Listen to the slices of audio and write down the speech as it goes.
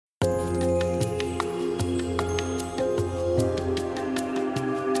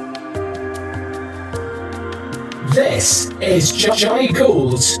This is Jonny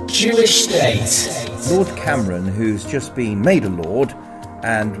Gould's Jewish State. Lord Cameron, who's just been made a Lord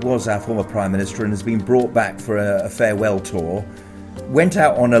and was our former Prime Minister and has been brought back for a farewell tour, went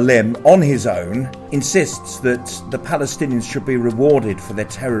out on a limb on his own, insists that the Palestinians should be rewarded for their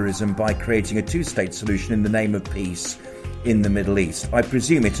terrorism by creating a two-state solution in the name of peace in the Middle East. I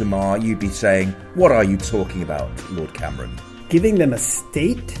presume, Itamar, you'd be saying, what are you talking about, Lord Cameron? Giving them a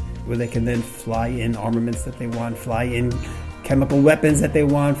state where they can then fly in armaments that they want, fly in chemical weapons that they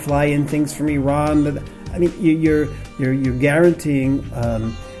want, fly in things from Iran. I mean, you're guaranteeing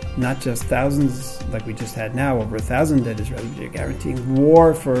not just thousands like we just had now, over 1,000 dead Israelis. You're guaranteeing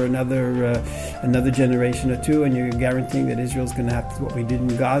war for another generation or two, and you're guaranteeing that Israel's going to have to, what we did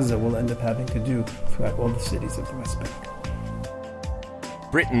in Gaza, will end up having to do throughout all the cities of the West Bank.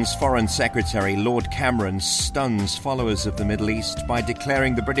 Britain's Foreign Secretary Lord Cameron stuns followers of the Middle East by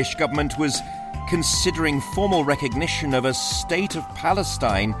declaring the British government was considering formal recognition of a state of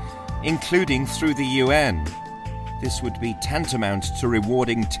Palestine, including through the UN. This would be tantamount to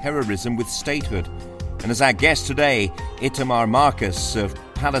rewarding terrorism with statehood. And as our guest today, Itamar Marcus of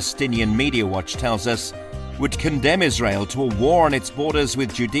Palestinian Media Watch tells us, would condemn Israel to a war on its borders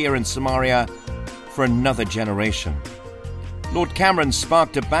with Judea and Samaria for another generation. Lord Cameron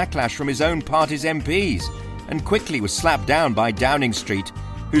sparked a backlash from his own party's MPs and quickly was slapped down by Downing Street,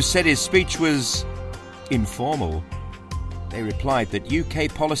 who said his speech was informal. They replied that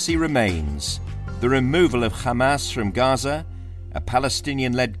UK policy remains the removal of Hamas from Gaza, a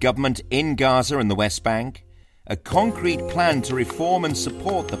Palestinian-led government in Gaza and the West Bank, a concrete plan to reform and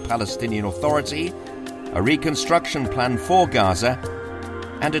support the Palestinian Authority, a reconstruction plan for Gaza,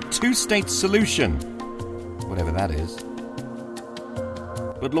 and a two-state solution, whatever that is.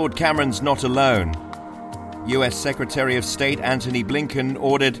 But Lord Cameron's not alone. US Secretary of State Antony Blinken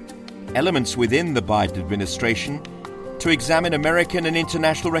ordered elements within the Biden administration to examine American and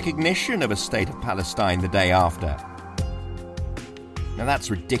international recognition of a state of Palestine the day after. Now that's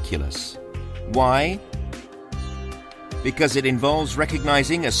ridiculous. Why? Because it involves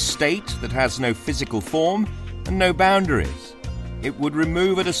recognizing a state that has no physical form and no boundaries. It would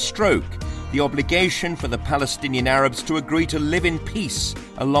remove at a stroke the obligation for the Palestinian Arabs to agree to live in peace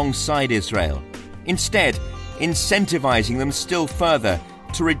alongside Israel, instead incentivizing them still further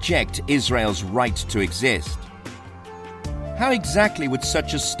to reject Israel's right to exist. How exactly would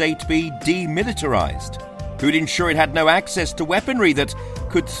such a state be demilitarized? Who'd ensure it had no access to weaponry that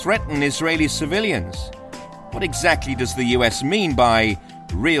could threaten Israeli civilians? What exactly does the US mean by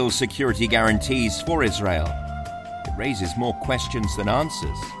real security guarantees for Israel? It raises more questions than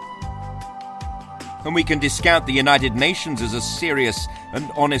answers. And we can discount the United Nations as a serious and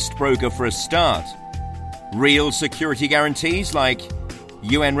honest broker for a start. Real security guarantees like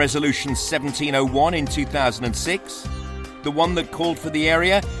UN Resolution 1701 in 2006, the one that called for the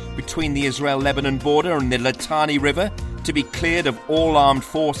area between the Israel-Lebanon border and the Litani River to be cleared of all armed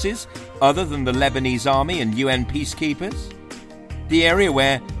forces other than the Lebanese army and UN peacekeepers, the area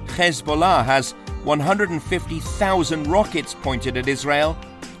where Hezbollah has 150,000 rockets pointed at Israel,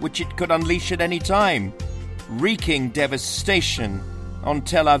 which it could unleash at any time, wreaking devastation on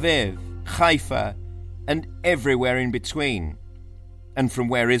Tel Aviv, Haifa, and everywhere in between, and from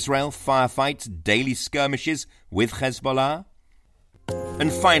where Israel firefights daily skirmishes with Hezbollah.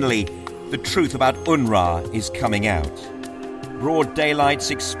 And finally, the truth about UNRWA is coming out. Broad daylights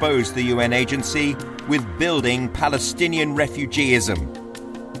exposed the UN agency with building Palestinian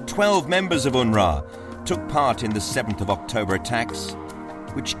refugeeism. 12 members of UNRWA took part in the 7th of October attacks,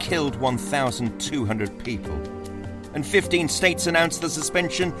 which killed 1,200 people. And 15 states announced the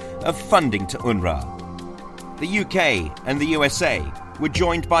suspension of funding to UNRWA. The UK and the USA were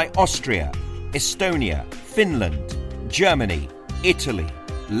joined by Austria, Estonia, Finland, Germany, Italy,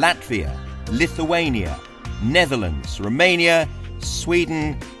 Latvia, Lithuania, Netherlands, Romania,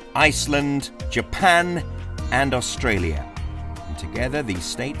 Sweden, Iceland, Japan, and Australia. And together, these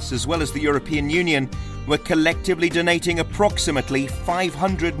states, as well as the European Union, were collectively donating approximately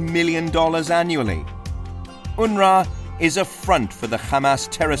 $500 million annually. UNRWA is a front for the Hamas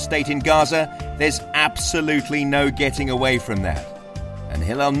terror state in Gaza. There's absolutely no getting away from that. And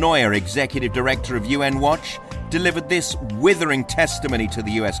Hillel Neuer, Executive Director of UN Watch, delivered this withering testimony to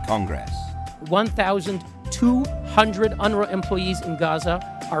the US Congress. 1,200 UNRWA employees in Gaza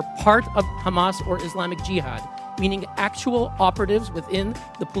are part of Hamas or Islamic Jihad, meaning actual operatives within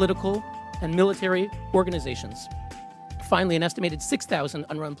the political and military organizations. Finally, an estimated 6,000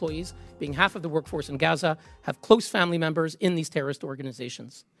 UNRWA employees, being half of the workforce in Gaza, have close family members in these terrorist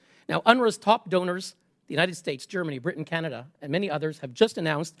organizations. Now, UNRWA's top donors, the United States, Germany, Britain, Canada, and many others, have just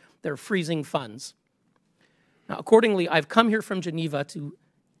announced they're freezing funds. Now, accordingly, I've come here from Geneva to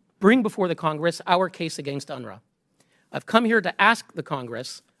bring before the Congress our case against UNRWA. I've come here to ask the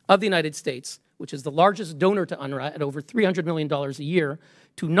Congress of the United States, which is the largest donor to UNRWA at over $300 million a year,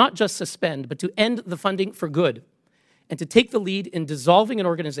 to not just suspend, but to end the funding for good, and to take the lead in dissolving an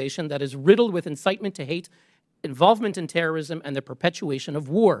organization that is riddled with incitement to hate, involvement in terrorism, and the perpetuation of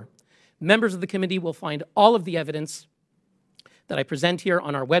war. Members of the committee will find all of the evidence that I present here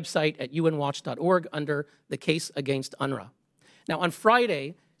on our website at unwatch.org under the case against UNRWA. Now, on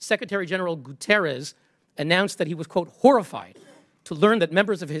Friday, Secretary General Guterres announced that he was, quote, horrified to learn that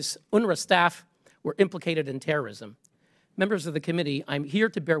members of his UNRWA staff were implicated in terrorism. Members of the committee, I'm here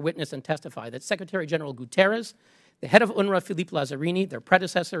to bear witness and testify that Secretary General Guterres, the head of UNRWA, Philippe Lazzarini, their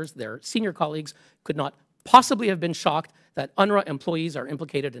predecessors, their senior colleagues, could not possibly have been shocked that UNRWA employees are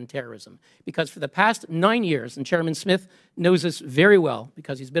implicated in terrorism. Because for the past 9 years, and Chairman Smith knows this very well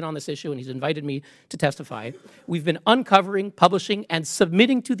because he's been on this issue and he's invited me to testify, we've been uncovering, publishing, and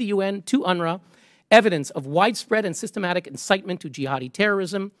submitting to the UN, to UNRWA, evidence of widespread and systematic incitement to jihadi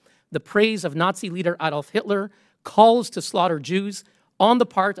terrorism, the praise of Nazi leader Adolf Hitler, calls to slaughter Jews on the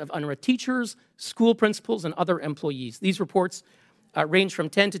part of UNRWA teachers, school principals, and other employees. These reports range from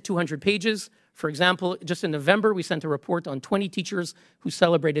 10 to 200 pages. For example, just in November, we sent a report on 20 teachers who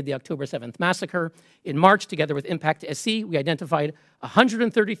celebrated the October 7th massacre. In March, together with Impact SE, we identified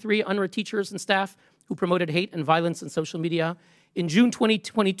 133 UNRWA teachers and staff who promoted hate and violence on social media. In June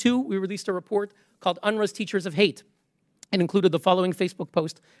 2022, we released a report called UNRWA's Teachers of Hate and included the following Facebook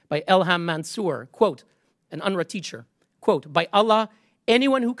post by Elham Mansour, quote, an UNRWA teacher, quote, by Allah,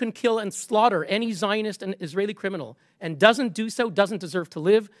 anyone who can kill and slaughter any Zionist and Israeli criminal and doesn't do so doesn't deserve to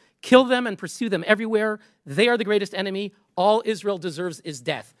live. Kill them and pursue them everywhere. They are the greatest enemy. All Israel deserves is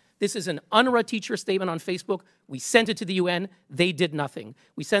death. This is an UNRWA teacher statement on Facebook. We sent it to the UN. They did nothing.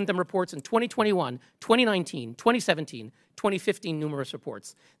 We sent them reports in 2021, 2019, 2017, 2015, numerous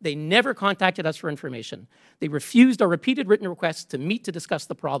reports. They never contacted us for information. They refused our repeated written requests to meet to discuss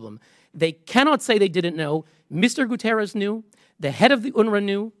the problem. They cannot say they didn't know. Mr. Guterres knew. The head of the UNRWA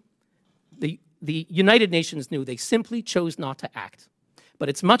knew. The United Nations knew. They simply chose not to act. But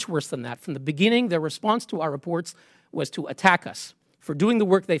it's much worse than that. From the beginning, their response to our reports was to attack us for doing the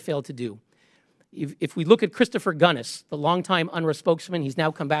work they failed to do. If we look at Christopher Gunnis, the longtime UNRWA spokesman, he's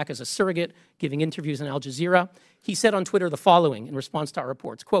now come back as a surrogate, giving interviews on Al Jazeera. He said on Twitter the following in response to our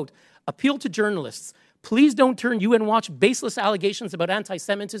reports, quote, appeal to journalists, please don't turn UN Watch baseless allegations about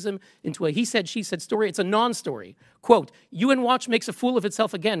anti-Semitism into a he said, she said story. It's a non-story. Quote, UN Watch makes a fool of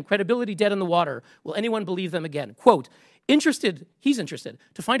itself again, credibility dead in the water. Will anyone believe them again? Quote, he's interested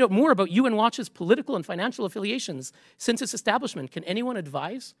to find out more about UN Watch's political and financial affiliations since its establishment. Can anyone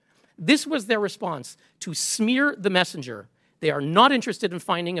advise? This was their response to smear the messenger. They are not interested in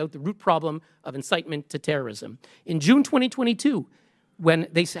finding out the root problem of incitement to terrorism. In June 2022, when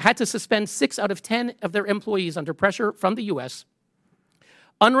they had to suspend 6 out of 10 of their employees under pressure from the US,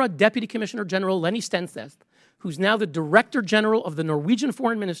 UNRWA Deputy Commissioner General Lenny Stenseth, who's now the Director General of the Norwegian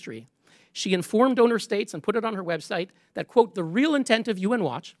Foreign Ministry, she informed donor states and put it on her website that, quote, the real intent of UN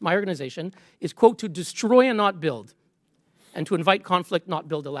Watch, my organization, is, quote, to destroy and not build, and to invite conflict, not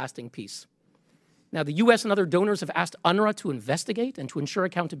build a lasting peace. Now, the US and other donors have asked UNRWA to investigate and to ensure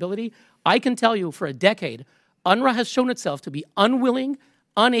accountability. I can tell you for a decade, UNRWA has shown itself to be unwilling,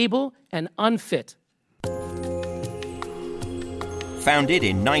 unable, and unfit. Founded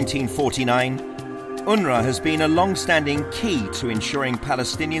in 1949, UNRWA has been a long-standing key to ensuring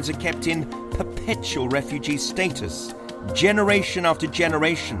Palestinians are kept in perpetual refugee status, generation after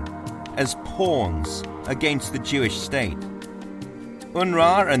generation, as pawns against the Jewish state.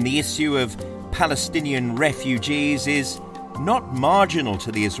 UNRWA and the issue of Palestinian refugees is not marginal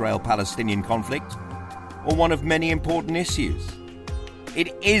to the Israel-Palestinian conflict or one of many important issues.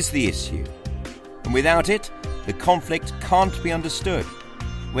 It is the issue, and without it, the conflict can't be understood.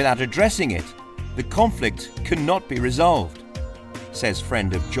 Without addressing it, the conflict cannot be resolved, says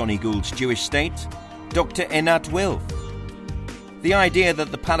friend of Jonny Gould's Jewish state, Dr. Einat Wilf. The idea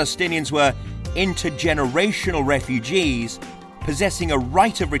that the Palestinians were intergenerational refugees possessing a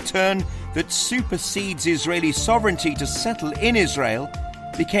right of return that supersedes Israeli sovereignty to settle in Israel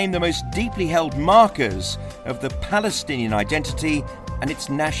became the most deeply held markers of the Palestinian identity and its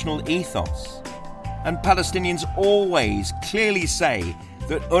national ethos. And Palestinians always clearly say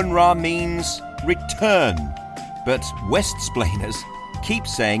that UNRWA means return, but West-splainers keep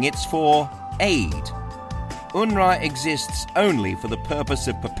saying it's for aid. UNRWA exists only for the purpose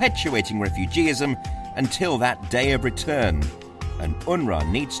of perpetuating refugeeism until that day of return, and UNRWA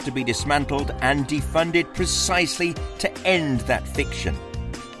needs to be dismantled and defunded precisely to end that fiction,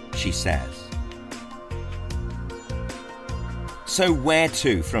 she says. So where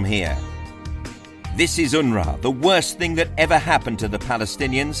to from here? This is UNRWA, the worst thing that ever happened to the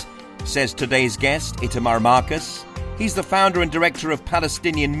Palestinians, says today's guest, Itamar Marcus. He's the founder and director of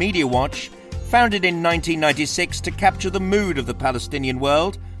Palestinian Media Watch, founded in 1996 to capture the mood of the Palestinian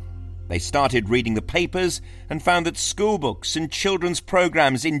world. They started reading the papers and found that school books and children's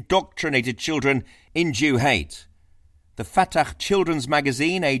programs indoctrinated children in Jew hate. The Fatah children's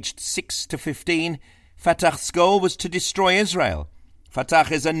magazine, aged 6 to 15, Fatah's goal was to destroy Israel.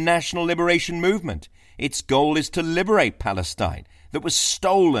 Fatah is a national liberation movement. Its goal is to liberate Palestine, that was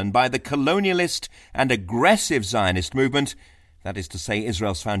stolen by the colonialist and aggressive Zionist movement, that is to say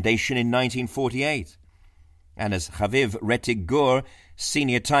Israel's foundation in 1948. And as Haviv Rettig Gur,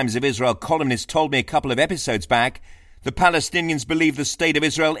 senior Times of Israel columnist, told me a couple of episodes back, the Palestinians believe the state of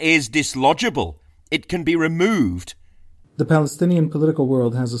Israel is dislodgeable. It can be removed. The Palestinian political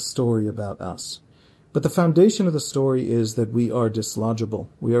world has a story about us. But the foundation of the story is that we are dislodgeable.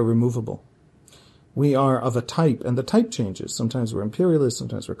 We are removable. We are of a type, and the type changes. Sometimes we're imperialists,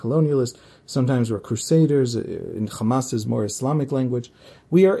 sometimes we're colonialists, sometimes we're crusaders, in Hamas's more Islamic language.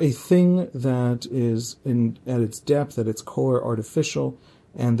 We are a thing that is, at its depth, at its core, artificial,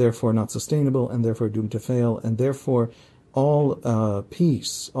 and therefore not sustainable, and therefore doomed to fail, and therefore all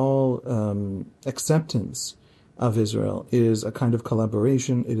peace, all acceptance of Israel is a kind of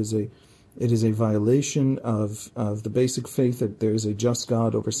collaboration. It is a violation of the basic faith that there is a just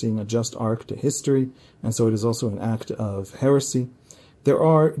God overseeing a just arc to history, and so it is also an act of heresy. There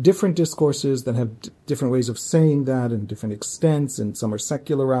are different discourses that have different ways of saying that and different extents, and some are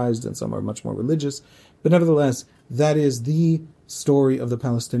secularized and some are much more religious. But nevertheless, that is the story of the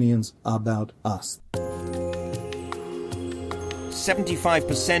Palestinians about us.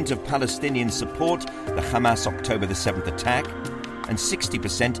 75% of Palestinians support the Hamas October the 7th attack, and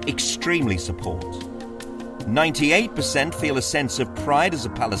 60% extremely support. 98% feel a sense of pride as a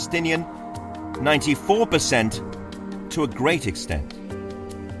Palestinian, 94% to a great extent.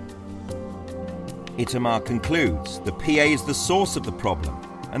 Itamar concludes the PA is the source of the problem,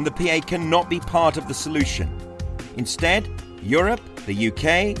 and the PA cannot be part of the solution. Instead, Europe, the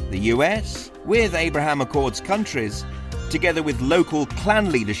UK, the US, with Abraham Accords countries, together with local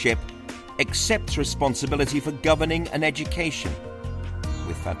clan leadership, accepts responsibility for governing and education.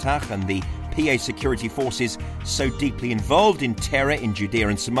 With Fatah and the PA security forces so deeply involved in terror in Judea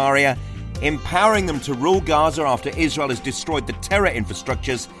and Samaria, empowering them to rule Gaza after Israel has destroyed the terror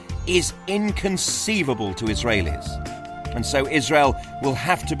infrastructures is inconceivable to Israelis. And so Israel will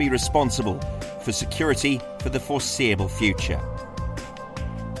have to be responsible for security for the foreseeable future.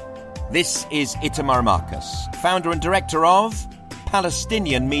 This is Itamar Marcus, founder and director of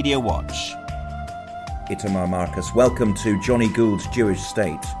Palestinian Media Watch. Itamar Marcus, welcome to Jonny Gould's Jewish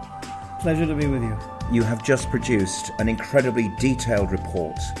State. Pleasure to be with you. You have just produced an incredibly detailed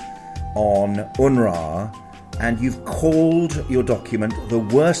report on UNRWA, and you've called your document the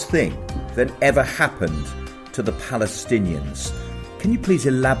worst thing that ever happened to the Palestinians. Can you please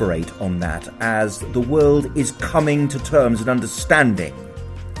elaborate on that as the world is coming to terms and understanding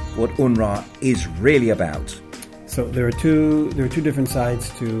what UNRWA is really about? So there are two different sides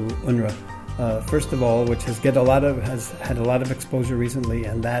to UNRWA. First of all, which has had a lot of exposure recently,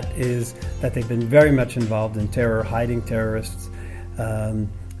 and that is that they've been very much involved in terror, hiding terrorists.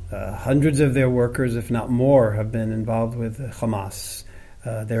 Hundreds of their workers, if not more, have been involved with Hamas.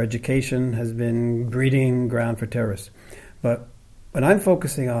 Their education has been breeding ground for terrorists. But what I'm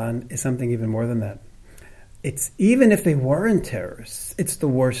focusing on is something even more than that. It's even if they weren't terrorists, it's the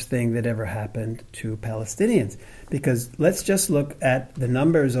worst thing that ever happened to Palestinians. Because let's just look at the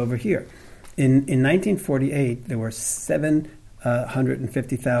numbers over here. In 1948, there were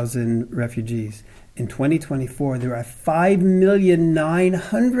 750,000 refugees. In 2024, there are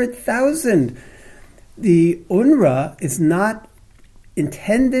 5,900,000. The UNRWA is not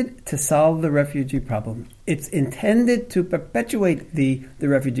intended to solve the refugee problem. It's intended to perpetuate the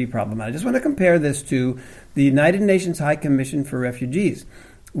refugee problem. I just want to compare this to the United Nations High Commission for Refugees,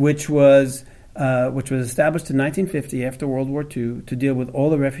 which was established in 1950 after World War II to deal with all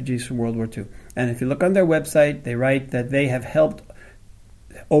the refugees from World War II. And if you look on their website, they write that they have helped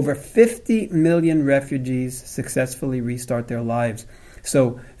over 50 million refugees successfully restart their lives.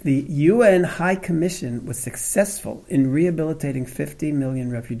 So the UN High Commission was successful in rehabilitating 50 million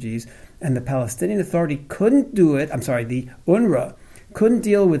refugees, and the Palestinian Authority couldn't do it. The UNRWA couldn't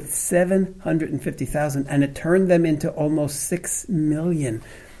deal with 750,000, and it turned them into almost 6 million.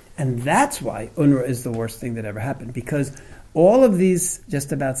 And that's why UNRWA is the worst thing that ever happened, because all of these,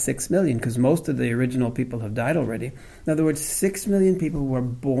 just about 6 million, because most of the original people have died already. In other words, 6 million people were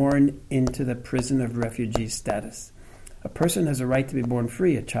born into the prison of refugee status. A person has a right to be born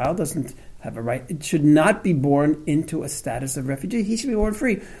free. A child doesn't have a right. It should not be born into a status of refugee. He should be born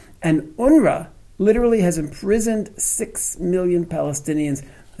free. And UNRWA literally has imprisoned 6 million Palestinians.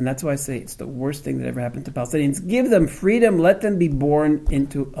 And that's why I say it's the worst thing that ever happened to Palestinians. Give them freedom. Let them be born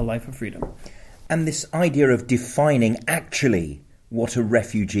into a life of freedom. And this idea of defining actually what a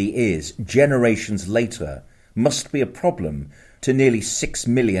refugee is generations later must be a problem to nearly 6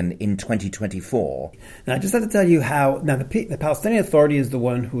 million in 2024. Now, I just have to tell you how... Now, the Palestinian Authority is the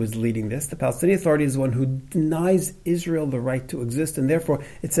one who is leading this. The Palestinian Authority is the one who denies Israel the right to exist, and therefore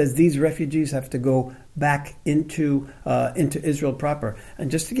it says these refugees have to go back into Israel proper.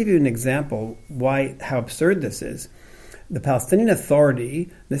 And just to give you an example how absurd this is, the Palestinian Authority,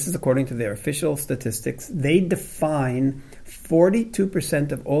 this is according to their official statistics, they define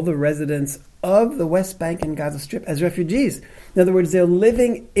 42% of all the residents of the West Bank and Gaza Strip as refugees. In other words, they're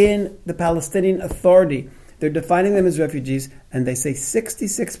living in the Palestinian Authority. They're defining them as refugees, and they say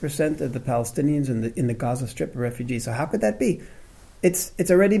 66% of the Palestinians in the Gaza Strip are refugees. So how could that be? It's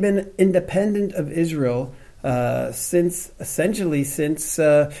already been independent of Israel since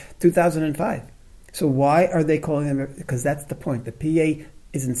 2005. So why are they calling them? Because that's the point. The PA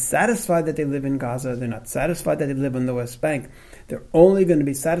isn't satisfied that they live in Gaza. They're not satisfied that they live on the West Bank. They're only going to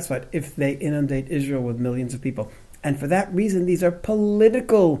be satisfied if they inundate Israel with millions of people. And for that reason, these are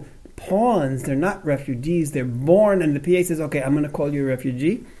political pawns. They're not refugees. They're born, and the PA says, okay, I'm going to call you a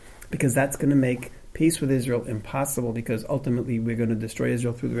refugee because that's going to make peace with Israel impossible, because ultimately we're going to destroy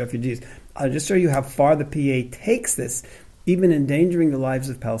Israel through the refugees. I'll just show you how far the PA takes this, even endangering the lives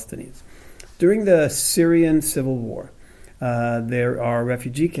of Palestinians. During the Syrian civil war, there are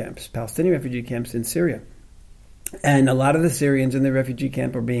refugee camps, Palestinian refugee camps in Syria. And a lot of the Syrians in the refugee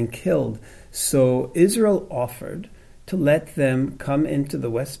camp are being killed. So Israel offered to let them come into the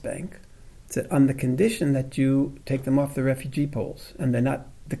West Bank on the condition that you take them off the refugee polls and they're not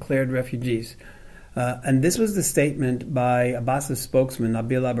declared refugees. And this was the statement by Abbas's spokesman,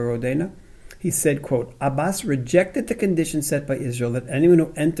 Nabil Abarodena. He said, quote, Abbas rejected the condition set by Israel that anyone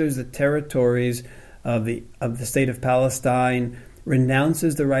who enters the territories of the state of Palestine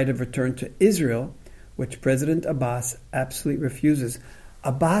renounces the right of return to Israel, which President Abbas absolutely refuses.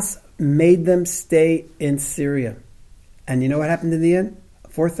 Abbas made them stay in Syria. And you know what happened in the end?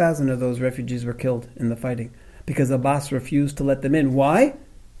 4,000 of those refugees were killed in the fighting because Abbas refused to let them in. Why?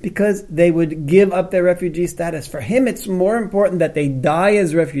 Because they would give up their refugee status. For him, it's more important that they die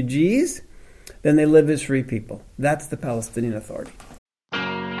as refugees than they live as free people. That's the Palestinian Authority.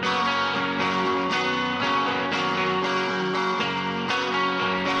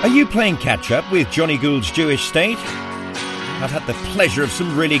 Are you playing catch-up with Jonny Gould's Jewish State? I've had the pleasure of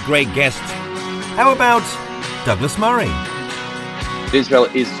some really great guests. How about Douglas Murray? Israel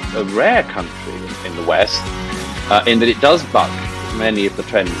is a rare country in the West in that it does buck many of the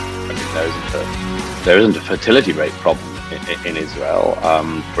trends. I think there isn't a fertility rate problem in Israel.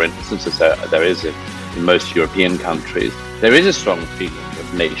 For instance, as there is in most European countries. There is a strong feeling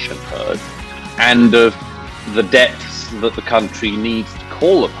of nationhood and of the depths that the country needs to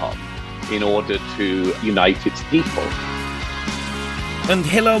call upon in order to unite its people. And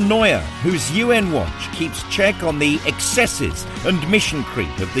Hillel Neuer, whose UN Watch keeps check on the excesses and mission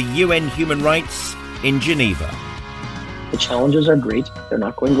creep of the UN human rights in Geneva. The challenges are great. They're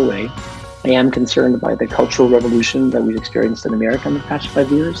not going away. I am concerned by the cultural revolution that we've experienced in America in the past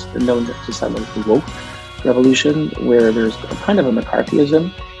 5 years, known to some as the woke revolution, where there's a kind of a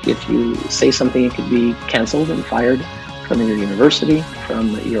McCarthyism. If you say something, it could be canceled and fired from your university,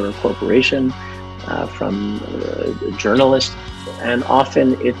 from your corporation, from a journalist, and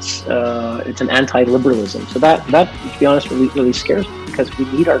often it's an anti-liberalism. So that to be honest, really scares me, because we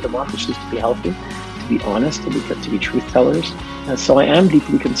need our democracies to be healthy, to be honest, to be truth tellers. So I am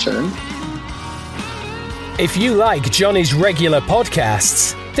deeply concerned. If you like Jonny's regular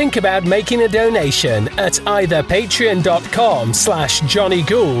podcasts, think about making a donation at either patreon.com/Jonny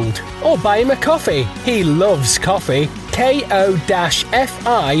Gould or buy him a coffee. He loves coffee.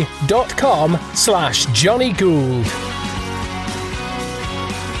 ko-fi.com/Jonny Gould.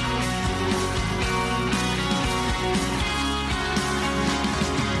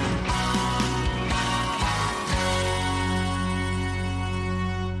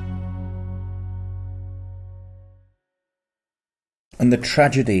 And the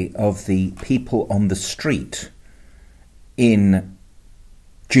tragedy of the people on the street in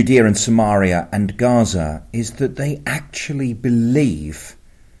Judea and Samaria and Gaza is that they actually believe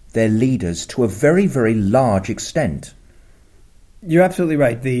their leaders to a very, very large extent. You're absolutely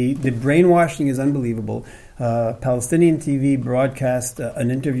right. The brainwashing is unbelievable. Palestinian TV broadcast an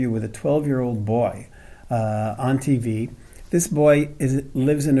interview with a 12-year-old boy on TV. This boy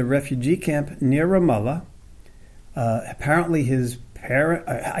lives in a refugee camp near Ramallah. Apparently his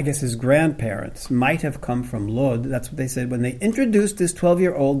his grandparents might have come from Lod. That's what they said. When they introduced this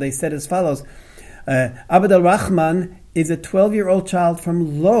 12-year-old, they said as follows, Abd al-Rahman is a 12-year-old child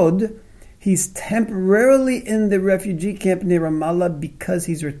from Lod. He's temporarily in the refugee camp near Ramallah because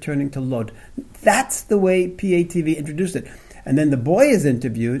he's returning to Lod. That's the way PATV introduced it. And then the boy is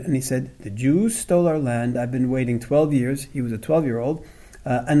interviewed, and he said, the Jews stole our land. I've been waiting 12 years. He was a 12-year-old.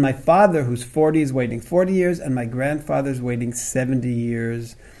 And my father, who's 40, is waiting 40 years, and my grandfather's waiting 70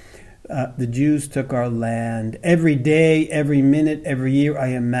 years. The Jews took our land. Every day, every minute, every year, I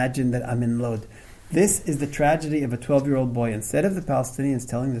imagine that I'm in Lod. This is the tragedy of a 12-year-old boy. Instead of the Palestinians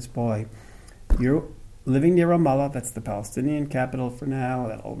telling this boy, you're living near Ramallah, that's the Palestinian capital for now,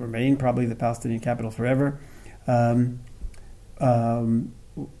 that will remain probably the Palestinian capital forever.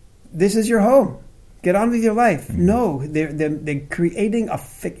 This is your home. Get on with your life. No, they're creating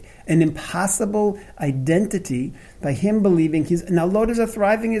an impossible identity by him believing now Lod is a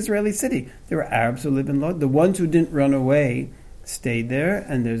thriving Israeli city. There are Arabs who live in Lod. The ones who didn't run away stayed there,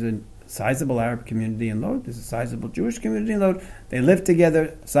 and there's a sizable Arab community in Lod. There's a sizable Jewish community in Lod. They live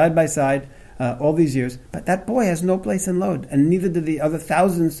together side by side all these years. But that boy has no place in Lod, and neither do the other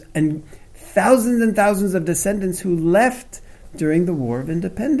thousands and thousands of descendants who left during the War of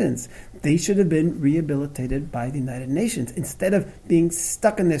Independence. They should have been rehabilitated by the United Nations instead of being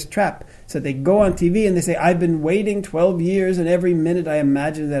stuck in this trap. So they go on TV and they say, I've been waiting 12 years and every minute I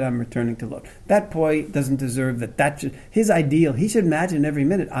imagine that I'm returning to Lod. That boy doesn't deserve his ideal. He should imagine every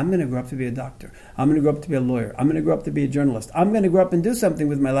minute, I'm going to grow up to be a doctor. I'm going to grow up to be a lawyer. I'm going to grow up to be a journalist. I'm going to grow up and do something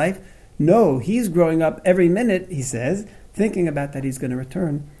with my life. No, he's growing up every minute, he says, thinking about that he's going to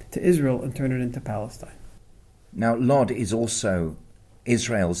return to Israel and turn it into Palestine. Now, Lod is also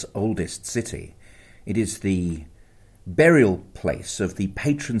Israel's oldest city. It is the burial place of the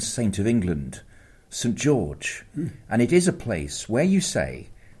patron saint of England, St. George. And it is a place where you say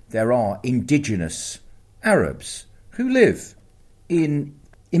there are indigenous Arabs who live in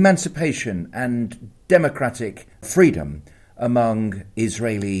emancipation and democratic freedom among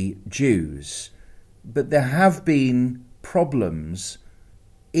Israeli Jews. But there have been problems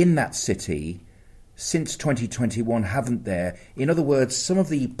in that city since 2021, haven't there? In other words, some of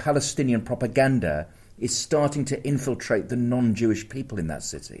the Palestinian propaganda is starting to infiltrate the non-Jewish people in that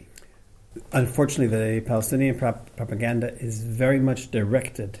city. Unfortunately, the Palestinian propaganda is very much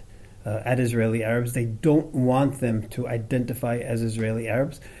directed at Israeli Arabs. They don't want them to identify as Israeli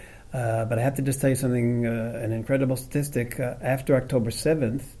Arabs. But I have to just tell you something, an incredible statistic. After October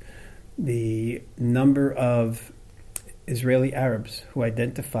 7th, the number of Israeli Arabs who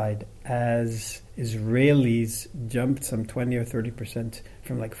identified as Israelis jumped some 20 or 30%,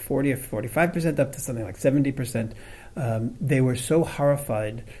 from like 40 or 45% up to something like 70%. They were so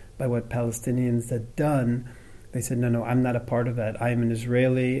horrified by what Palestinians had done. They said, no, I'm not a part of that. I'm an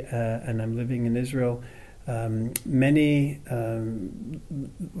Israeli and I'm living in Israel. We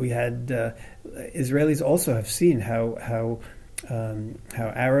had Israelis also have seen how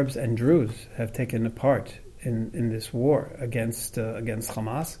Arabs and Druze have taken a part in this war against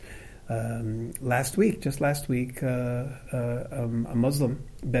Hamas. Just last week, a Muslim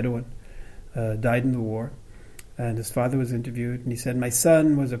Bedouin died in the war, and his father was interviewed, and he said, my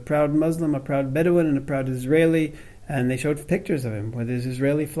son was a proud Muslim, a proud Bedouin, and a proud Israeli. And they showed pictures of him with his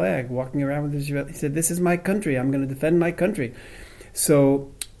Israeli flag, walking around with his Israeli. He said, this is my country. I'm going to defend my country.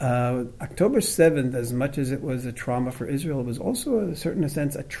 So October 7th, as much as it was a trauma for Israel, it was also, in a certain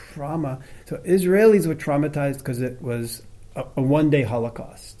sense, a trauma. So Israelis were traumatized because it was a one-day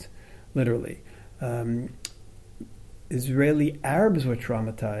Holocaust, literally. Israeli Arabs were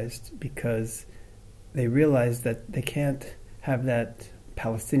traumatized because they realized that they can't have that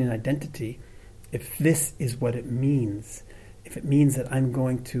Palestinian identity if this is what it means. If it means that I'm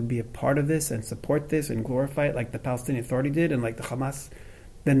going to be a part of this and support this and glorify it like the Palestinian Authority did and like the Hamas,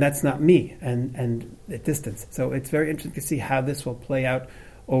 then that's not me and at distance. So it's very interesting to see how this will play out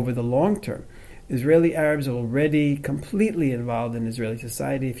over the long term. Israeli Arabs are already completely involved in Israeli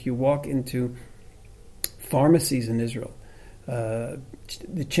society. If you walk into pharmacies in Israel,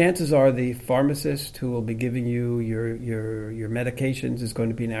 the chances are the pharmacist who will be giving you your medications is going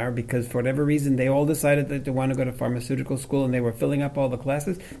to be an Arab, because for whatever reason they all decided that they want to go to pharmaceutical school and they were filling up all the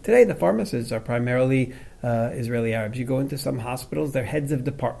classes. Today the pharmacists are primarily Israeli Arabs. You go into some hospitals, they're heads of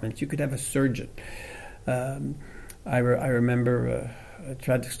departments. You could have a surgeon. I remember a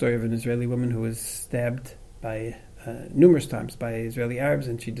tragic story of an Israeli woman who was stabbed by numerous times by Israeli Arabs,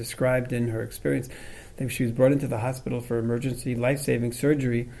 and she described in her experience that she was brought into the hospital for emergency life-saving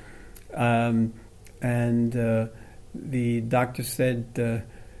surgery. and the doctor said,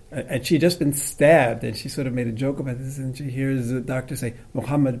 and she had just been stabbed, and she sort of made a joke about this, and she hears the doctor say,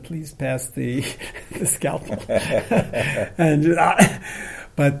 "Muhammad, please pass the scalpel." And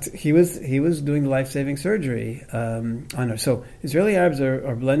but he was doing life-saving surgery on her. So Israeli Arabs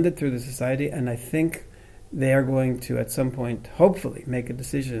are blended through the society, and I think they are going to, at some point, hopefully, make a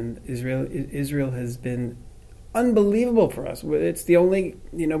decision. Israel has been unbelievable for us. It's the only,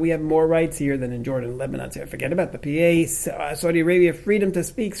 we have more rights here than in Jordan, Lebanon. So forget about the PA, Saudi Arabia, freedom to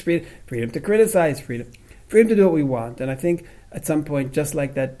speak, freedom to criticize, freedom to do what we want. And I think at some point, just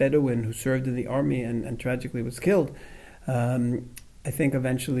like that Bedouin who served in the army and tragically was killed, I think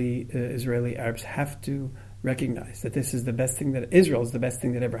eventually Israeli Arabs have to recognize that this is the best thing Israel is the best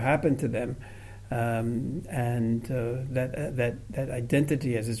thing that ever happened to them, and that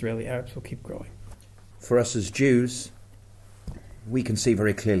identity as Israeli Arabs will keep growing. For us as Jews, we can see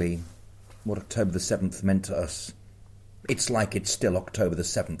very clearly what October the 7th meant to us. It's like it's still October the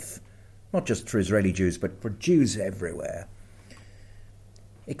 7th, not just for Israeli Jews, but for Jews everywhere.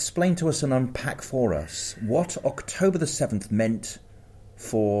 Explain to us and unpack for us what October the 7th meant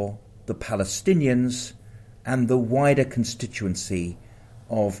for the Palestinians and the wider constituency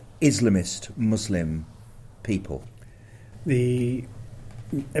of Islamist Muslim people.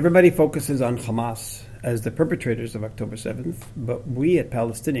 Everybody focuses on Hamas as the perpetrators of October 7th, but we at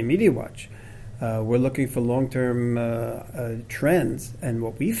Palestinian Media Watch, we're looking for long-term trends, and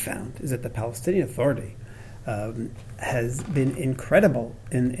what we found is that the Palestinian Authority has been incredible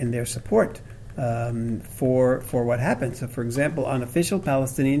in their support for what happened. So, for example, on official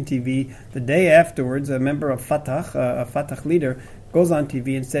Palestinian TV, the day afterwards, a member of Fatah, a Fatah leader, goes on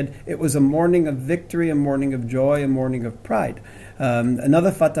TV and said it was a morning of victory, a morning of joy, a morning of pride.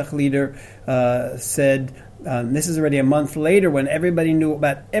 Another Fatah leader said, this is already a month later when everybody knew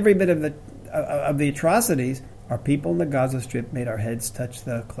about every bit of the atrocities, our people in the Gaza Strip made our heads touch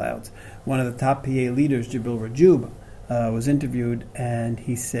the clouds. One of the top PA leaders, Jibril Rajoub, was interviewed, and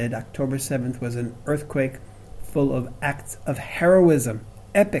he said October 7th was an earthquake full of acts of heroism,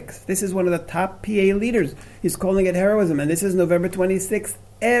 epics. This is one of the top PA leaders. He's calling it heroism, and this is November 26th.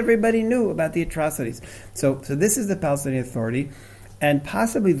 Everybody knew about the atrocities. So this is the Palestinian Authority, and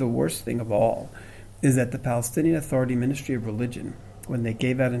possibly the worst thing of all is that the Palestinian Authority Ministry of Religion, when they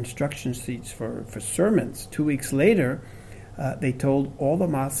gave out instruction sheets for sermons 2 weeks later, they told all the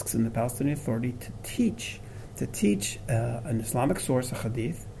mosques in the Palestinian Authority to teach an Islamic source, a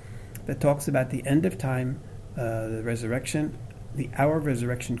hadith, that talks about the end of time, the resurrection, the hour of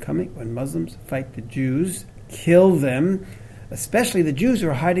resurrection coming, when Muslims fight the Jews, kill them, especially the Jews who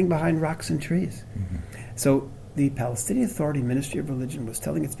are hiding behind rocks and trees. Mm-hmm. So the Palestinian Authority Ministry of Religion was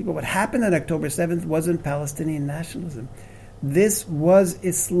telling its people what happened on October 7th wasn't Palestinian nationalism. This was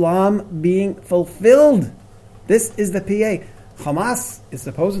Islam being fulfilled. This is the PA. Hamas is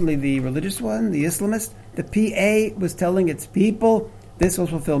supposedly the religious one, the Islamist. The PA was telling its people this was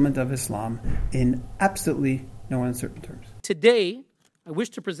fulfillment of Islam in absolutely no uncertain terms. Today, I wish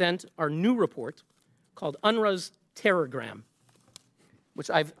to present our new report called UNRWA's Terrorgram, which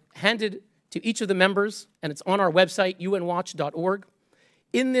I've handed to each of the members, and it's on our website, unwatch.org.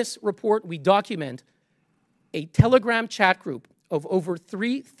 In this report, we document a Telegram chat group of over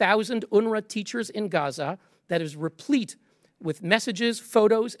 3,000 UNRWA teachers in Gaza that is replete with messages,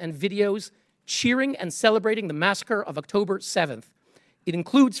 photos, and videos cheering and celebrating the massacre of October 7th. It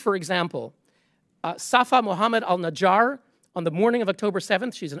includes, for example, Safa Mohammed al-Najjar on the morning of October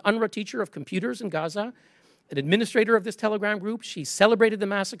 7th. She's an UNRWA teacher of computers in Gaza, an administrator of this Telegram group. She celebrated the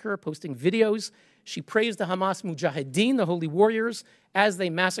massacre, posting videos. She praised the Hamas Mujahideen, the holy warriors, as they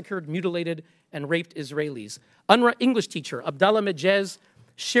massacred, mutilated, and raped Israelis. UNRWA English teacher Abdallah Mejez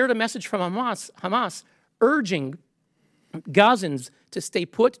shared a message from Hamas urging Gazans to stay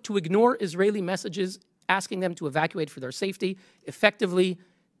put, to ignore Israeli messages asking them to evacuate for their safety, effectively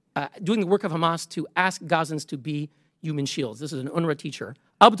doing the work of Hamas to ask Gazans to be human shields. This is an UNRWA teacher.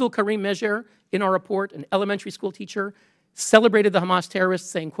 Abdul Karim Mejer, in our report, an elementary school teacher, celebrated the Hamas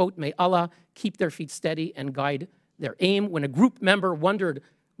terrorists, saying, quote, "May Allah keep their feet steady and guide their aim." When a group member wondered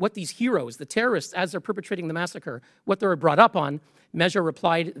what these heroes, the terrorists, as they're perpetrating the massacre, what they were brought up on, Mejer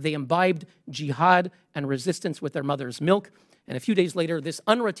replied, they imbibed jihad and resistance with their mother's milk. And a few days later, this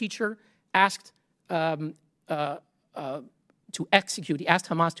UNRWA teacher asked Hamas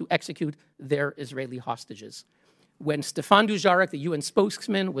to execute their Israeli hostages. When Stefan Dujarric, the UN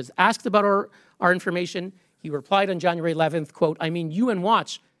spokesman, was asked about our information, he replied on January 11th, quote, I mean, UN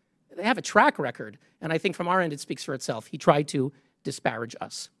Watch, they have a track record. And I think from our end, it speaks for itself. He tried to disparage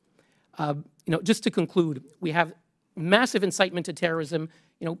us. Just to conclude, we have massive incitement to terrorism.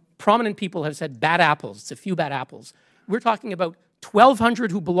 Prominent people have said bad apples. It's a few bad apples. We're talking about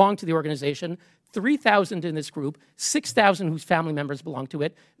 1,200 who belong to the organization, 3,000 in this group, 6,000 whose family members belong to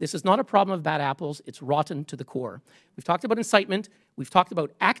it. This is not a problem of bad apples. It's rotten to the core. We've talked about incitement. We've talked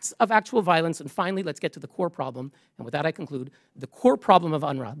about acts of actual violence. And finally, let's get to the core problem. And with that, I conclude. The core problem of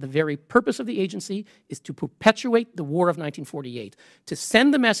UNRWA, the very purpose of the agency, is to perpetuate the war of 1948, to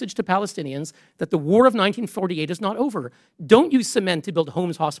send the message to Palestinians that the war of 1948 is not over. Don't use cement to build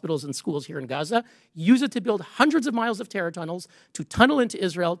homes, hospitals, and schools here in Gaza. Use it to build hundreds of miles of terror tunnels, to tunnel into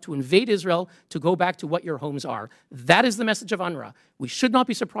Israel, to invade Israel, to go back to what your homes are. That is the message of UNRWA. We should not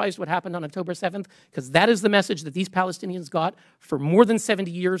be surprised what happened on October 7th, because that is the message that these Palestinians got for more than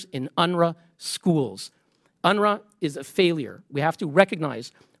 70 years in UNRWA schools. UNRWA is a failure. We have to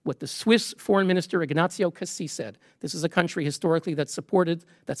recognize what the Swiss Foreign Minister Ignazio Cassis said. This is a country historically that supports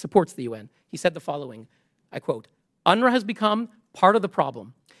the UN. He said the following, I quote, "UNRWA has become part of the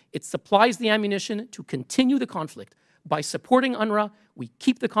problem. It supplies the ammunition to continue the conflict. By supporting UNRWA, we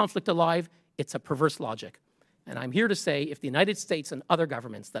keep the conflict alive. It's a perverse logic." And I'm here to say, if the United States and other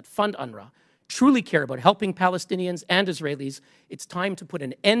governments that fund UNRWA truly care about helping Palestinians and Israelis, it's time to put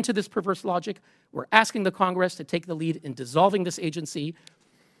an end to this perverse logic. We're asking the Congress to take the lead in dissolving this agency.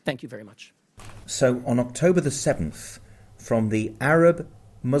 Thank you very much. So on October the 7th, from the Arab,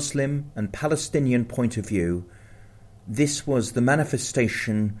 Muslim and Palestinian point of view, this was the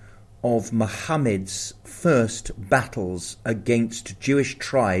manifestation of Muhammad's first battles against Jewish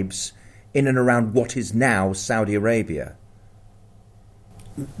tribes in and around what is now Saudi Arabia.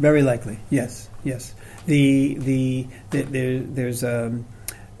 Very likely, yes. It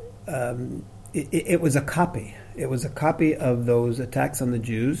was a copy. It was a copy of those attacks on the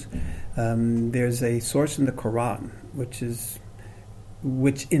Jews. There's a source in the Quran, which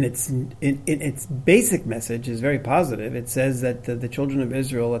in its basic message is very positive. It says that the children of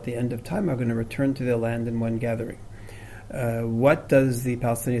Israel at the end of time are going to return to their land in one gathering. What does the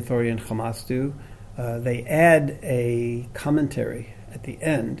Palestinian Authority and Hamas do? They add a commentary at the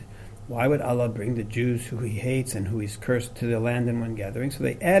end. Why would Allah bring the Jews who he hates and who he's cursed to their land in one gathering? So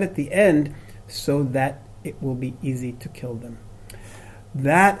they add at the end so that it will be easy to kill them.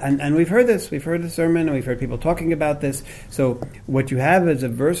 That, and we've heard this sermon, and we've heard people talking about this. So what you have is a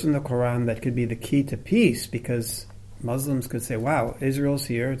verse in the Quran that could be the key to peace, because Muslims could say, wow, Israel's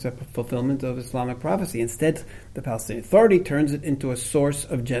here, it's a fulfillment of Islamic prophecy. Instead, the Palestinian Authority turns it into a source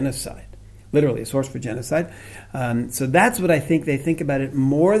of genocide. Literally, a source for genocide. So that's what I think they think about it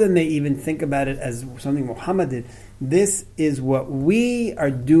more than they even think about it as something Muhammad did. This is what we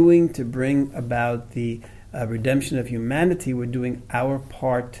are doing to bring about the redemption of humanity. We're doing our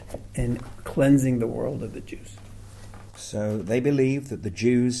part in cleansing the world of the Jews. So they believe that the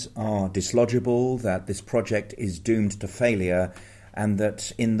Jews are dislodgeable, that this project is doomed to failure, and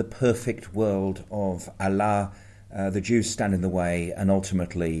that in the perfect world of Allah, the Jews stand in the way, and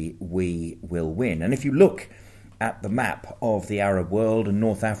ultimately we will win. And if you look at the map of the Arab world and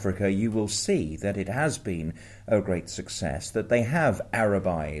North Africa, you will see that it has been a great success, that they have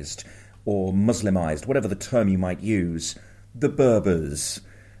Arabized or Muslimized, whatever the term you might use, the Berbers,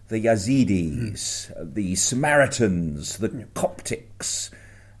 the Yazidis, the Samaritans, the Coptics,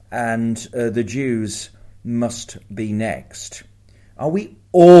 and the Jews must be next. Are we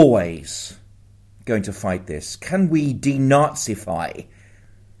always going to fight this? Can we denazify,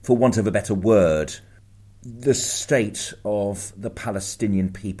 for want of a better word, the state of the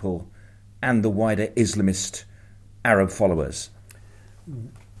Palestinian people and the wider Islamist Arab followers?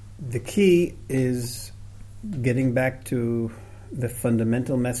 The key is getting back to the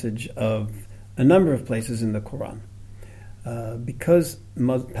fundamental message of a number of places in the Quran. Because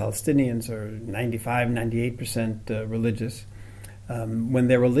Palestinians are 95, 98% religious, when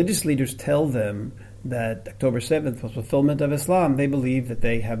their religious leaders tell them that October 7th was fulfillment of Islam, they believe that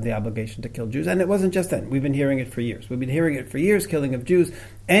they have the obligation to kill Jews. And it wasn't just then. We've been hearing it for years. Killing of Jews.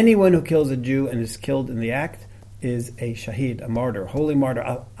 Anyone who kills a Jew and is killed in the act is a shaheed, a martyr, holy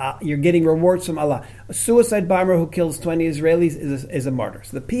martyr. You're getting rewards from Allah. A suicide bomber who kills 20 Israelis is a martyr.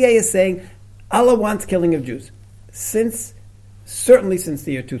 So the PA is saying Allah wants killing of Jews. Certainly since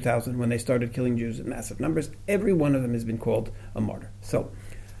the year 2000, when they started killing Jews in massive numbers, every one of them has been called a martyr. So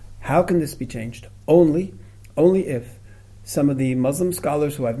how can this be changed? Only if some of the Muslim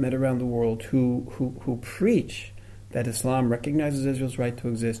scholars who I've met around the world who preach that Islam recognizes Israel's right to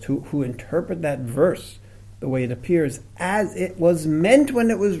exist, who interpret that verse the way it appears as it was meant when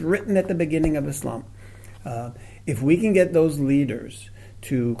it was written at the beginning of Islam. If we can get those leaders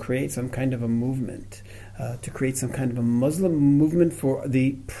to create some kind of a movement to create some kind of a Muslim movement for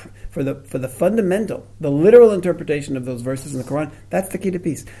the fundamental, the literal interpretation of those verses in the Quran. That's the key to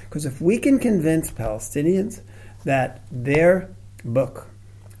peace. Because if we can convince Palestinians that their book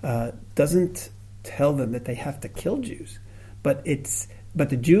doesn't tell them that they have to kill Jews, but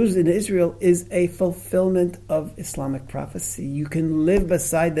the Jews in Israel is a fulfillment of Islamic prophecy. You can live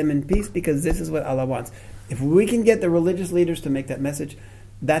beside them in peace because this is what Allah wants. If we can get the religious leaders to make that message,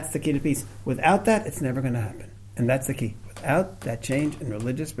 that's the key to peace. Without that, it's never going to happen. And that's the key. Without that change in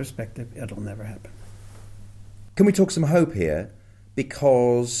religious perspective, it'll never happen. Can we talk some hope here?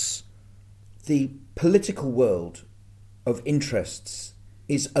 Because the political world of interests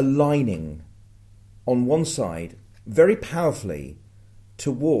is aligning on one side very powerfully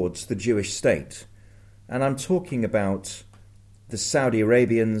towards the Jewish state. And I'm talking about the Saudi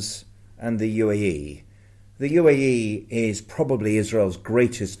Arabians and the UAE. The UAE is probably Israel's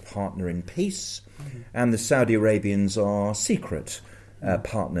greatest partner in peace, and the Saudi Arabians are secret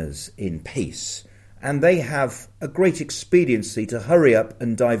partners in peace. And they have a great expediency to hurry up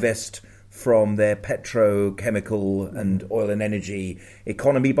and divest from their petrochemical and oil and energy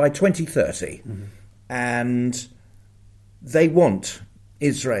economy by 2030. And they want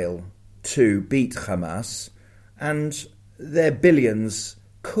Israel to beat Hamas, and their billions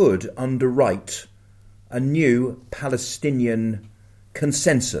could underwrite a new Palestinian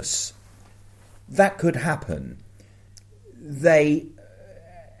consensus. That could happen. They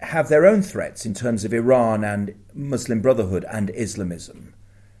have their own threats in terms of Iran and Muslim Brotherhood and Islamism.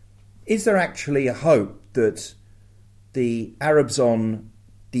 Is there actually a hope that the Arabs on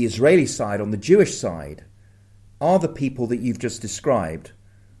the Israeli side, on the Jewish side, are the people that you've just described,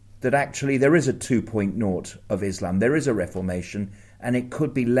 that actually there is a 2.0 of Islam, there is a reformation, and it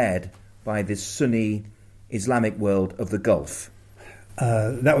could be led by this Sunni Islamic world of the Gulf?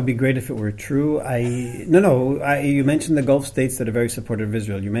 That would be great if it were true. You mentioned the Gulf states that are very supportive of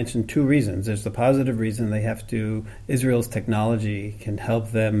Israel. You mentioned two reasons. There's the positive reason Israel's technology can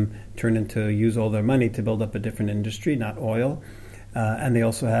help them use all their money to build up a different industry, not oil. And they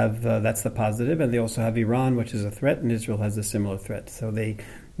also have, that's the positive, and they also have Iran, which is a threat, and Israel has a similar threat. So they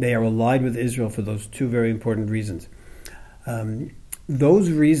are allied with Israel for those two very important reasons. Those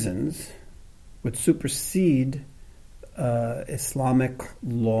reasons would supersede Islamic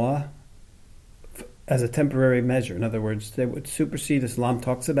law as a temporary measure. In other words, they would supersede. Islam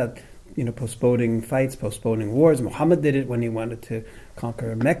talks about postponing fights, postponing wars. Muhammad did it when he wanted to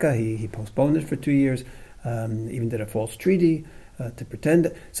conquer Mecca. He postponed it for 2 years, even did a false treaty to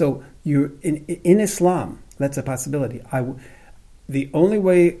pretend. So you're in Islam, that's a possibility. The only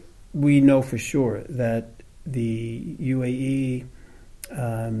way we know for sure that the UAE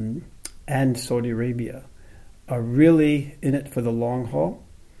and Saudi Arabia are really in it for the long haul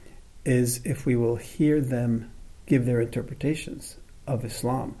is if we will hear them give their interpretations of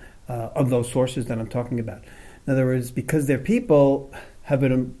Islam, of those sources that I'm talking about. In other words, because their people have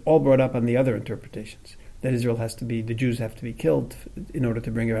been all brought up on the other interpretations, that the Jews have to be killed in order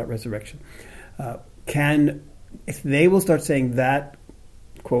to bring about resurrection. If they will start saying that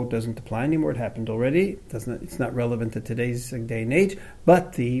quote doesn't apply anymore, it happened already, it's not relevant to today's day and age,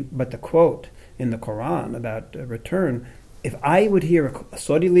 but the quote in the Quran about return, if I would hear a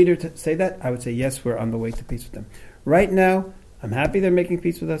Saudi leader say that, I would say, yes, we're on the way to peace with them. Right now, I'm happy they're making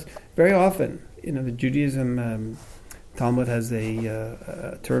peace with us. Very often, the Judaism Talmud has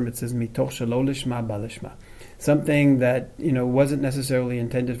a term, it says, mitoch shelo lishma balishma. Something that wasn't necessarily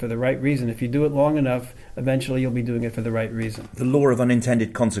intended for the right reason. If you do it long enough, eventually you'll be doing it for the right reason. The law of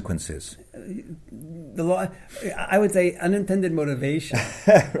unintended consequences. The law, I would say, unintended motivation.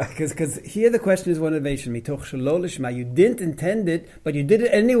 Because here the question is motivation. Mitoch shelo lishma. You didn't intend it, but you did it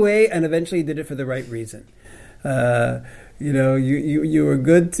anyway, and eventually you did it for the right reason. You were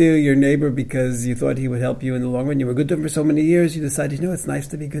good to your neighbor because you thought he would help you in the long run. You were good to him for so many years, you decided, it's nice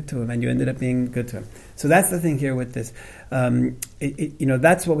to be good to him, and you ended up being good to him. So that's the thing here with this.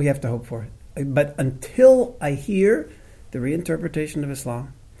 That's what we have to hope for. But until I hear the reinterpretation of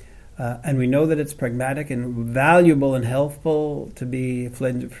Islam, and we know that it's pragmatic and valuable and helpful to be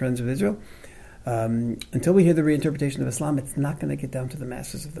friends of Israel, until we hear the reinterpretation of Islam, it's not going to get down to the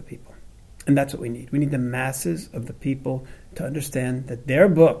masses of the people. And that's what we need. We need the masses of the people to understand that their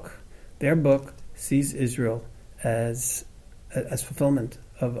book sees Israel as fulfillment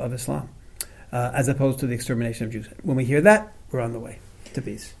of Islam, as opposed to the extermination of Jews. When we hear that, we're on the way to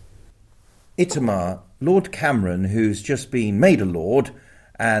peace. Itamar, Lord Cameron, who's just been made a lord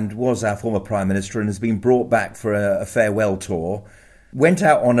and was our former Prime Minister and has been brought back for a farewell tour, went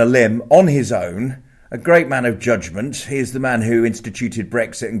out on a limb on his own. A great man of judgment. He is the man who instituted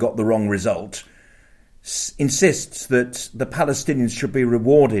Brexit and got the wrong result. insists that the Palestinians should be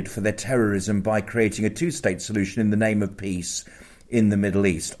rewarded for their terrorism by creating a two-state solution in the name of peace in the Middle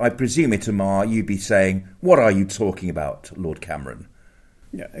East. I presume, Itamar, you'd be saying, what are you talking about, Lord Cameron?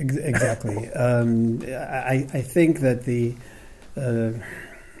 Yeah, exactly. I think that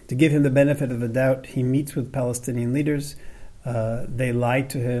to give him the benefit of the doubt, he meets with Palestinian leaders. They lie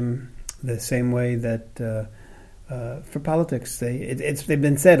to him the same way that for politics, they've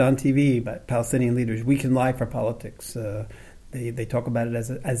been said on TV by Palestinian leaders, we can lie for politics. They talk about it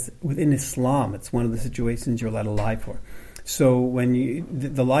as within Islam, it's one of the situations you're allowed to lie for. So when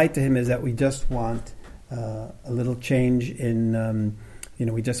the lie to him is that we just want a little change in,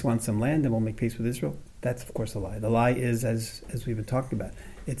 we just want some land and we'll make peace with Israel. That's, of course, a lie. The lie is, as we've been talking about,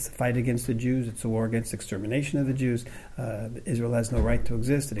 it's a fight against the Jews. It's a war against extermination of the Jews. Israel has no right to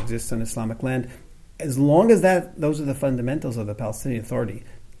exist. It exists on Islamic land. As long as those are the fundamentals of the Palestinian Authority,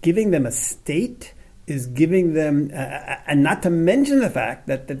 giving them a state is giving them, and not to mention the fact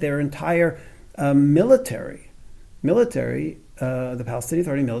that their entire military, the Palestinian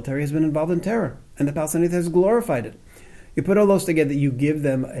Authority military has been involved in terror, and the Palestinian Authority has glorified it. You put all those together, you give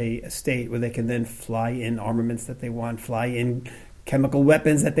them a state where they can then fly in armaments that they want, fly in chemical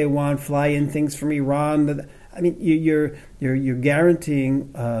weapons that they want, fly in things from Iran. I mean, you're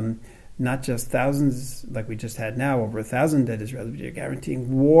guaranteeing not just thousands, like we just had now, over 1,000 dead Israelis. You're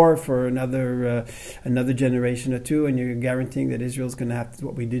guaranteeing war for another generation or two, and you're guaranteeing that Israel's going to have to,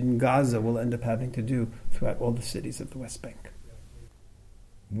 what we did in Gaza, will end up having to do throughout all the cities of the West Bank.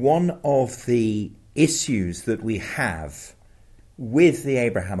 One of the issues that we have with the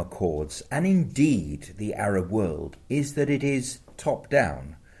Abraham Accords, and indeed the Arab world, is that it is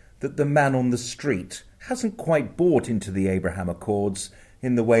top-down, that the man on the street hasn't quite bought into the Abraham Accords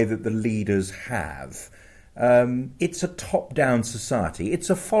in the way that the leaders have. It's a top-down society.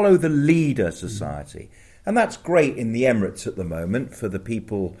 It's a follow-the-leader society. And that's great in the Emirates at the moment for the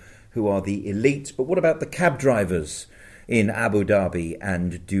people who are the elite. But what about the cab drivers in Abu Dhabi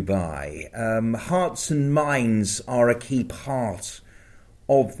and Dubai? Hearts and minds are a key part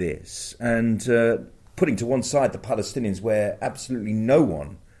of this. And putting to one side the Palestinians, where absolutely no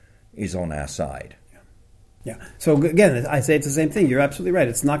one is on our side. Yeah. So again, I say it's the same thing. You're absolutely right.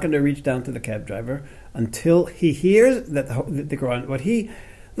 It's not going to reach down to the cab driver until he hears that the Quran.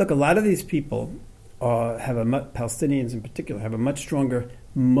 A lot of these people Palestinians in particular, have a much stronger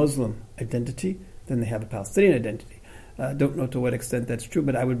Muslim identity than they have a Palestinian identity. Don't know to what extent that's true,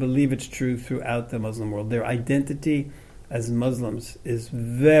 but I would believe it's true throughout the Muslim world. Their identity as Muslims is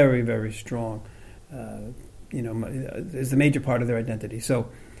very, very strong. Is a major part of their identity. So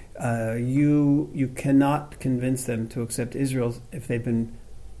you cannot convince them to accept Israel if they've been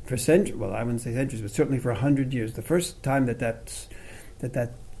for centuries. Well, I wouldn't say centuries, but certainly for 100 years. The first time that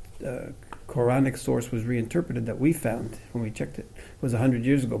Quranic source was reinterpreted that we found when we checked it was 100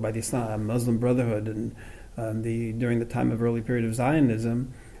 years ago by the Muslim Brotherhood, and during the time of early period of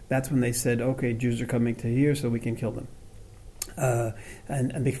Zionism. That's when they said, okay, Jews are coming to here, so we can kill them.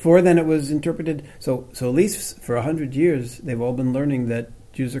 And before then it was interpreted, so at least for 100 years they've all been learning that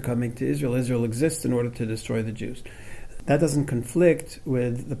Jews are coming to Israel. Israel exists in order to destroy the Jews. That doesn't conflict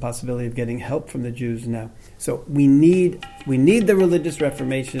with the possibility of getting help from the Jews now. So we need the religious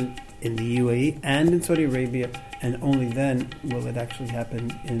reformation in the UAE and in Saudi Arabia, and only then will it actually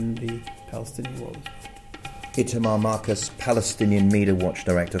happen in the Palestinian world. Itamar Marcus, Palestinian Media Watch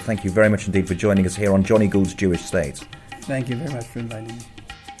Director, thank you very much indeed for joining us here on Jonny Gould's Jewish State. Thank you very much for inviting me.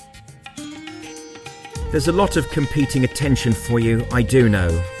 There's a lot of competing attention for you, I do know.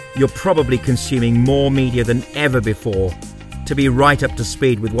 You're probably consuming more media than ever before to be right up to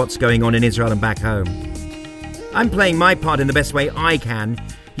speed with what's going on in Israel and back home. I'm playing my part in the best way I can,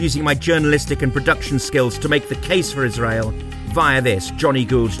 using my journalistic and production skills to make the case for Israel via this, Jonny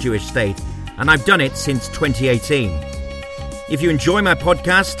Gould's Jewish State, and I've done it since 2018. If you enjoy my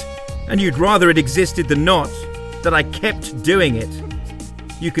podcast, and you'd rather it existed than not, that I kept doing it,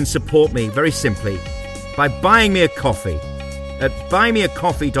 you can support me very simply by buying me a coffee at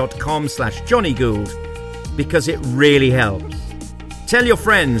buymeacoffee.com/Jonny Gould, because it really helps. Tell your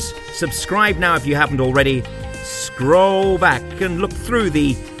friends, subscribe now if you haven't already, scroll back and look through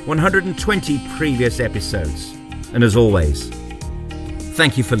the 120 previous episodes. And as always,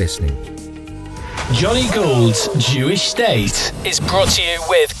 thank you for listening. Jonny Gould's Jewish State is brought to you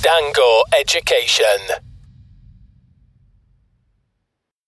with Dangoor Education.